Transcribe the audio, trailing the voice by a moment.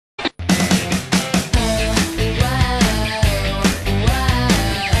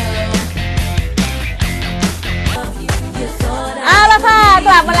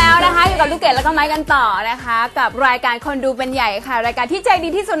ดแล้วก็ไม้กันต่อนะคะกับรายการคนดูเป็นใหญ่ค่ะรายการที่ใจดี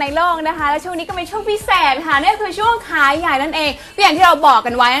ที่สุดในโลกนะคะและช่วงนี้ก็เป็นช่วงพิเศษค่ะนั่นคือช่วงขายใหญ่นั่นเองอย่างที่เราบอก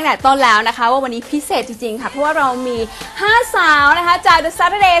กันไว้ตั้งแต่ต้นแล้วนะคะว่าวันนี้พิเศษจริงๆค่ะเพราะว่าเรามี5สาวนะคะจาก The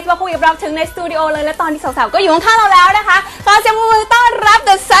Saturdays มาคุยกับเราถึงในสตูดิโอเลยและตอนนี้สาวๆก็อยู่ข้างๆเราแล้วนะคะขอเสียงปรบมือต้อนรับ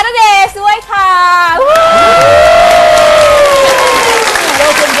The Saturdays ด้วยค่ะ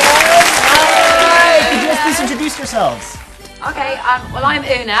Welcome guys. Hi. Could you guys please introduce yourselves? Okay, well I'm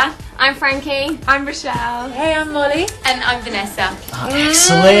Una. I'm Frankie. I'm Rochelle. Hey, I'm Molly. And I'm Vanessa.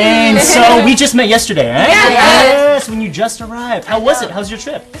 Excellent. So we just met yesterday, right? Yeah. Yes, when you just arrived. How was it? How's your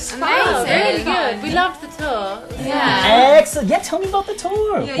trip? It's really good. We loved the tour. Excellent. Yeah, tell me about the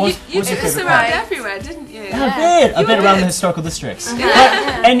tour. Yeah, What you was your took us favorite around part? everywhere, didn't you? A bit around the historical districts.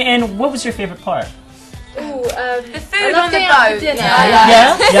 And what was your favorite part? The food on the boat.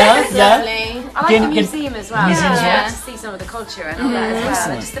 Yeah. I like the museum as well. Museum as well. To see some of the culture and all that as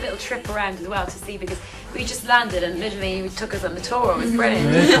well. And just a little trip around as well to see because we just landed and literally took us on the tour. It was brilliant.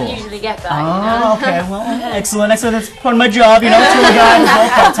 Very You cool. don't usually get that. Oh, okay. Well, excellent. That's part of my job, tour guide as well,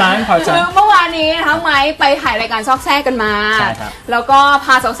 part-time. คือเมื่อวานนี้นะคะไม้ไปถ่ายรายการซอกแซกกันมา ใช่ครับ แล้วก็พ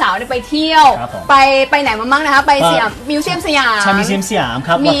าสาวๆไปเที่ยว ครับผม ไปไหนมาบ้างนะคะไปสยามมิวเซียมสยาม ชามิเซียมสยามค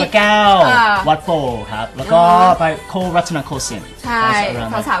รับ มี วัดพระแก้ว วัดโพครับ แล้วก็ไปโครัตนโกสินทร์ ใช่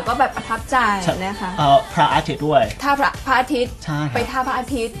สาวๆก็แบบประทับใจนะคะ พระอาทิตย์ด้วย ท่าพระอาทิตย์ ใช่ครับ ไปท่าพระอา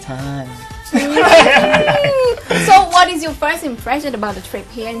ทิตย์ ใช่ So what is your first impression about the trip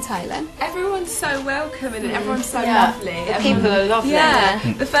here in Thailand? Everyone's so welcoming and everyone's so lovely. People are lovely. Yeah.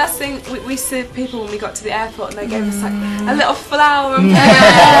 The first thing we see people when we got to the airport and they gave us like a little flower and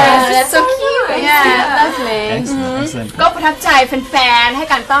That's so cute. Yeah, lovely. Excellent. ก็ประทับใจแฟนๆให้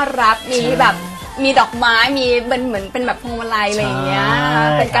การต้อนรับมีแบบมีดอกไม้มีเหมือนเป็นแบบพวงมาลัยอะไรอย่างเงี้ย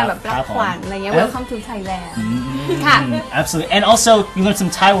เป็นการแบบรับขวัญอะไรเงี้ย Welcome to Thailand ค่ะ Absolutely. And also, you learned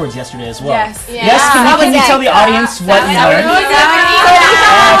some Thai words yesterday as well. Yes. Yes, can you tell the audience what you learned?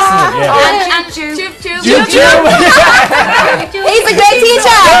 Excellent. Yeah. And Jupe. Jup, jup. He's a great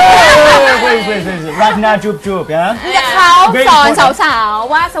teacher. Wait. Right now, jup, jup, yeah? เขาสอนสาว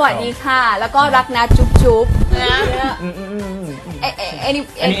ๆว่าสวัสดีค่ะแล้วก็รักนะจุ๊บ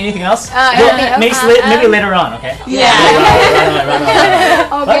Anything else? Anything Maybe later on, okay? Yeah.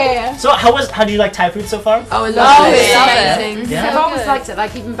 Right. Okay. So, how do you like Thai food so far? Oh, I love it. It's amazing. Yeah. I've always liked it.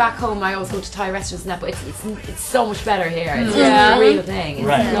 Like even back home, I always go to Thai restaurants and that, but it's so much better here. It's just a real thing. It's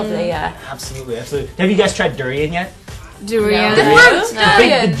Right. lovely. Yeah. Absolutely. Have you guys tried durian yet? Durian. The fruit.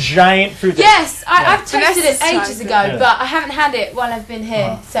 The giant fruit. Yes, I've tasted it Vanessa's ages tried ago, it. but I haven't had it while I've been here,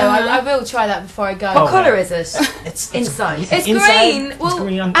 so I will try that before I go. What colour is it? It's Inside. It's inside, green. it's Well,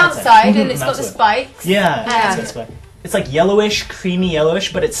 green on outside, and it's got the Absolutely. spikes. Yeah. It's like yellowish, creamy yellowish,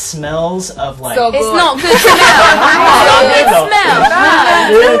 but it smells of like. So It's good. not good smell. It's not good smell.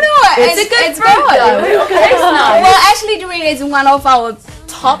 No, It's a good fruit though. It's nice. Well, actually, durian is one of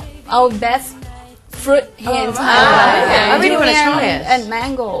our best fruit here in Thailand. okay. I really wanna Durian try it. And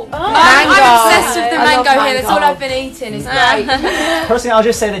mango. I'm obsessed with the I love mango here. That's all mango. I've been eating. It's great. Personally, I'll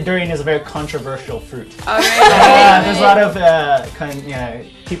just say that durian is a very controversial fruit. Oh, really? There's a lot of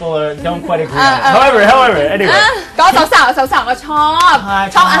people don't quite agree on it. However, anyway. ก็สาวๆก็ชอบ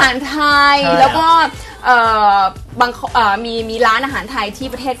อาหารไทย ใช่ แล้วก็มีร้านอาหารไทยที่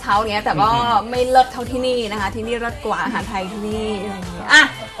ประเทศเขาเนี้ยแต่ก็ไม่เลิศเท่าที่นี่นะคะที่นี่เลิศกว่าอาหารไทยที่นี่อะไรอย่างเงี้ยอ่ะ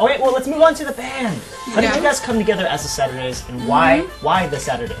Okay, well, let's move on to the band. How did you guys come together as the Saturdays, and why the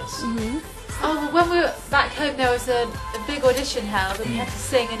Saturdays? Oh, well, when we were back home, there was a big audition held, and we had to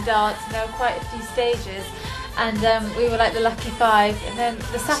sing and dance, and there were quite a few stages. And we were like the lucky five. And then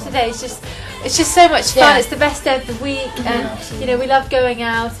the Saturday is it's just so much fun. It's the best day of the week, and we love going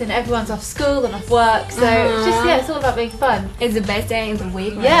out, and everyone's off school and off work. So it's just it's all about being fun. It's the best day in the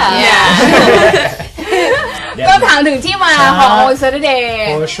week Yeah. ก็ถามถึงที่มาของ Saturday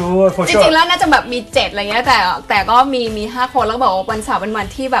For sure. จริงๆแล้วน่าจะแบบมี7อะไรเงี้ยแต่ก็มี5คนแล้วก็บอกว่าวันเสาร์เป็นวัน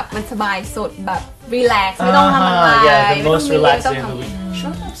ที่แบบมันสบายสุดแบบรีแลกซ์ไม่ต้องทำอะไร Yeah, the ไม่ต้อง most มีเรื่อง relaxed ต้อง day of the ทำ week.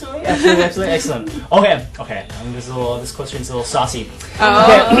 Sure, absolutely, excellent. Okay. This question's a little saucy.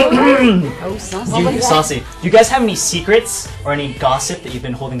 Okay. Saucy. Do you guys have any secrets or any gossip that you've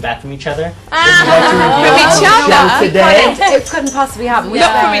been holding back from each other? From each other? Today? It couldn't possibly happen.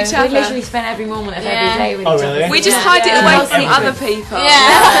 Not from each We other. literally spent every moment of every day with Oh, each really? other. We just hide it away Yeah. from Yeah. other people.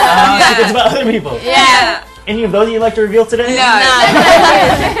 Secrets about other people. Yeah. Any of those you'd like to reveal today? No.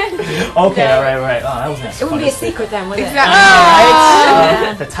 Okay, all right. Oh, that was nice. It wouldn't be a secret then, would it? Exactly.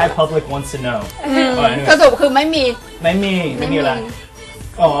 Right? The Thai public wants to know. Anyway. สรุปคือไม่มี ไม่มีอะไร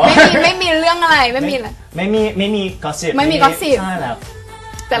อ๋อ ไม่มีเรื่องอะไรไม่มีอะไร ไม่มี gossip ไม่มี gossip ใช่แล้ว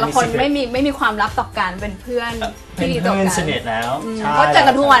แต่ละคน secret ไม่มีความลับต่อกันเป็นเพื่อน เป็น ที่ดีต่อ เพื่อน กัน สนิทแล้วใช่ เพราะเจอ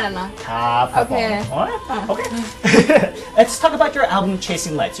กันทุกวันอะเนาะ ครับ โอเค Okay. Let's talk about your album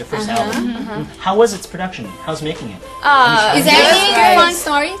Chasing Lights, your first album. How was its production? How's making it? Is there any Yes. fun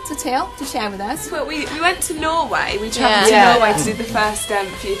story to share with us Well, we went to Norway. We travelled to Yeah. Norway to do the first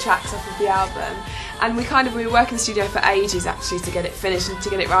few tracks off of the album. And we were working in the studio for ages actually to get it finished and to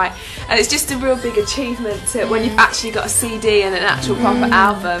get it right. And it's just a real big achievement when you've actually got a CD and an actual proper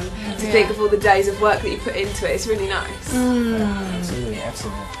album to think of all the days of work that you put into it. It's really nice. Absolutely,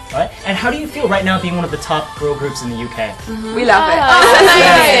 absolutely. All right. And how do you feel right now being one of the top girl groups in the UK? We love it.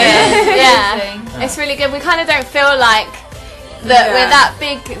 Yeah, it's really good. We kind of don't feel like that Yeah. we're that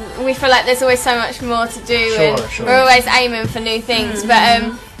big. We feel like there's always so much more to do, and Sure. we're always aiming for new things. But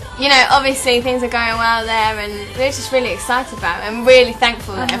you know, obviously things are going well there, and we're just really excited about it. I'm really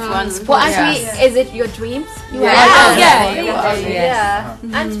thankful that everyone's Well supporting actually us. is it your dreams you Yeah. have?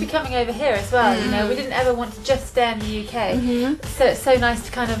 Yeah. And to be coming over here as well, you know, we didn't ever want to just stay in the UK. So it's so nice to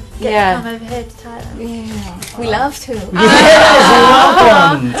kind of get to come over here to Thailand. We love to Yes, you're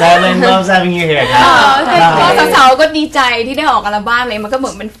welcome. Thailand loves having you here. ก็สาวๆก็ดีใจที่ได้ออกอัลบั้มเลยมันก็เหมื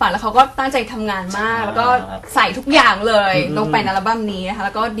อนเป็นฝันแล้วเขาก็ตั้งใจทำงานมาก แล้วก็ใส่ทุกอย่างเลยลงไปในอัลบั้มนี้นะคะแ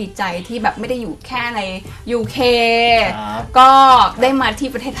ล้วก็ดีใจที่แบบไม่ได้อยู่แค่ใน UK ก็ได้มาที่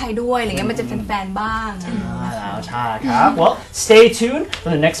ประเทศไทยด้วยอะไรเงี้ยมันจะเป็นแฟนๆบ้าง Well, stay tuned for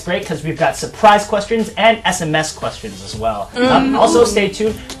the next break because we've got surprise questions and SMS questions as well. Also, stay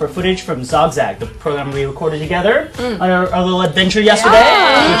tuned for footage from Zogzag, the program we recorded together on our little adventure yesterday.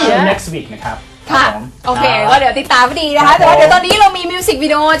 We'll share next week, นะครับ ค่ะโอเคก็เดี๋ยวติดตามให้ดีนะคะแต่ว่าเดี๋ยวตอนนี้เรามีมิวสิกวิ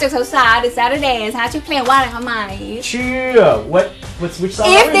ดีโอจากสาวๆ The Saturdays นะคะชื่อเพลงว่าอะไรคะไหม Sure. Which song?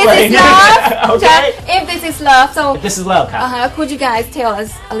 If are we this is playing? love Okay. If this is love so This is love, ครับ could you guys tell us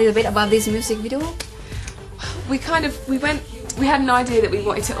a little bit about this music video We had an idea that we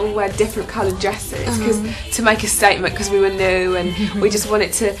wanted to all wear different coloured dresses to make a statement because we were new and we just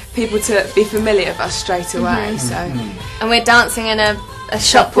wanted people to be familiar with us straight away. So And we're dancing in a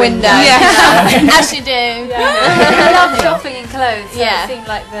shop window. As you do. I love shopping in clothes, so Yeah. it seemed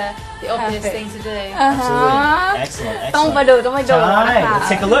like the obvious thing to do. Absolutely. Excellent. ต้อง Excellent. มาดูนะ ใช่ คะ Let's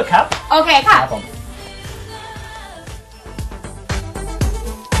take a look ครับ โอเคค่ะ ครับผม